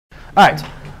All right.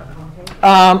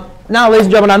 Now, ladies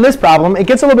and gentlemen, on this problem, it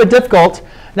gets a little bit difficult.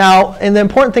 Now, and the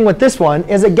important thing with this one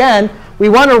is, again, we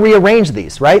want to rearrange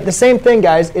these, right? The same thing,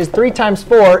 guys, is 3 times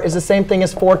 4 is the same thing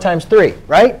as 4 times 3,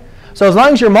 right? So as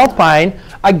long as you're multiplying,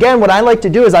 again, what I like to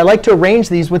do is I like to arrange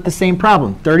these with the same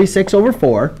problem. 36 over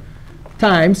 4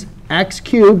 times x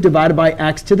cubed divided by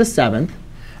x to the 7th,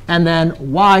 and then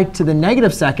y to the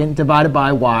negative 2nd divided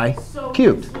by y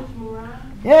cubed.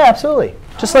 Yeah, absolutely.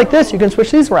 Just like this, you can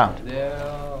switch these around.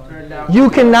 You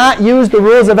cannot use the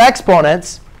rules of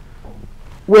exponents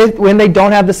when they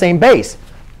don't have the same base.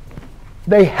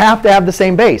 They have to have the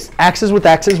same base. X's with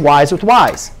x's, y's with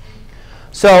y's.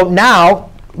 So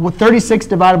now, with 36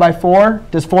 divided by 4,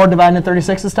 does 4 divide into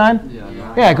 36 this time?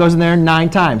 Yeah, it goes in there 9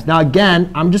 times. Now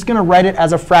again, I'm just going to write it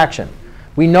as a fraction.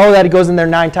 We know that it goes in there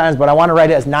 9 times, but I want to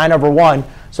write it as 9 over 1,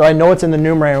 so I know what's in the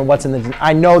numerator and what's in the.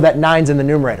 I know that 9's in the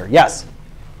numerator. Yes?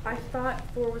 I thought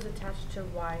 4 was attached to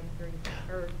y3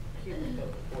 or cubed.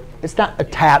 It's not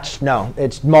attached. No,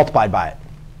 it's multiplied by it.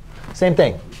 Same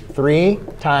thing. 3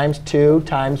 times 2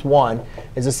 times 1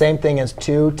 is the same thing as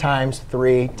 2 times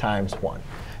 3 times 1.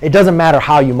 It doesn't matter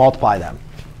how you multiply them,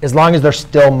 as long as they're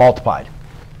still multiplied.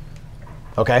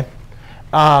 OK?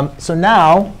 So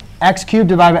now, x cubed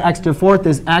divided by x to the 4th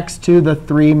is x to the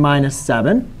 3 minus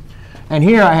 7. And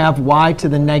here I have y to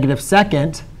the negative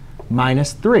 2nd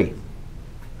minus 3.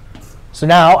 So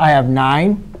now I have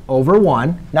 9 over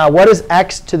 1. Now what is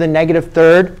x to the negative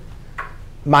 3rd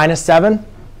minus 7?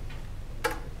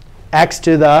 X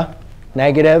to the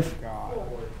negative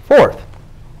 4th.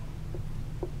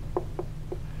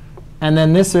 And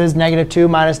then this is negative 2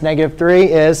 minus negative 3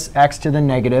 is x to the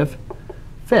negative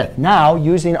 5th. Now,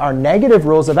 using our negative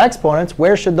rules of exponents,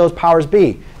 where should those powers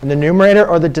be? In the numerator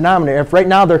or the denominator? If right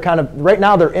now they're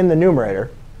in the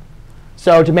numerator.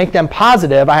 So to make them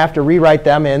positive, I have to rewrite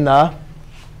them in the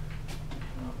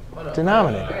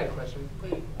denominator. I got a question.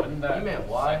 Wait, you meant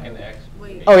y and x.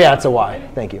 Oh yeah, it's a y.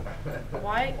 Thank you.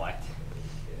 Y? What?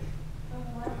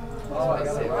 Oh, I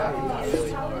got it right.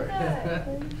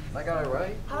 I got it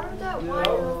right. How did that y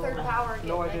to the third power get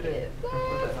No, I didn't.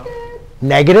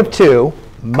 Negative 2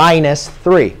 minus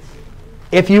 3.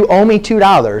 If you owe me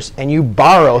 $2 and you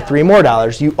borrow $3 more,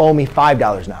 you owe me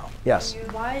 $5 now. Yes?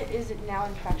 Why is it now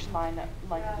in fraction lined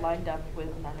up with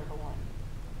 9 over 1?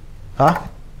 Huh?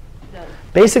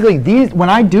 Basically, when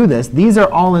I do this, these are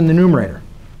all in the numerator.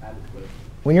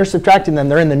 When you're subtracting them,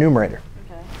 they're in the numerator.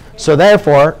 So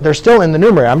therefore, they're still in the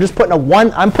numerator. I'm just putting a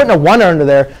 1. I'm putting a 1 under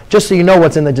there just so you know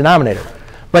what's in the denominator.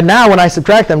 But now when I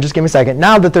subtract them, just give me a second.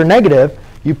 Now that they're negative,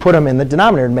 you put them in the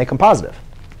denominator to make them positive,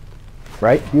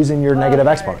 right? Using your negative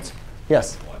exponents.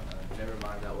 Yes? Never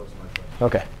mind, that wasn't my question.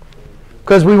 OK.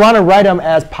 Because we want to write them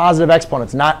as positive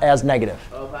exponents, not as negative.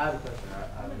 Oh, if I have a question,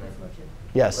 I have a question.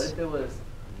 Yes? What if it was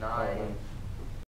 9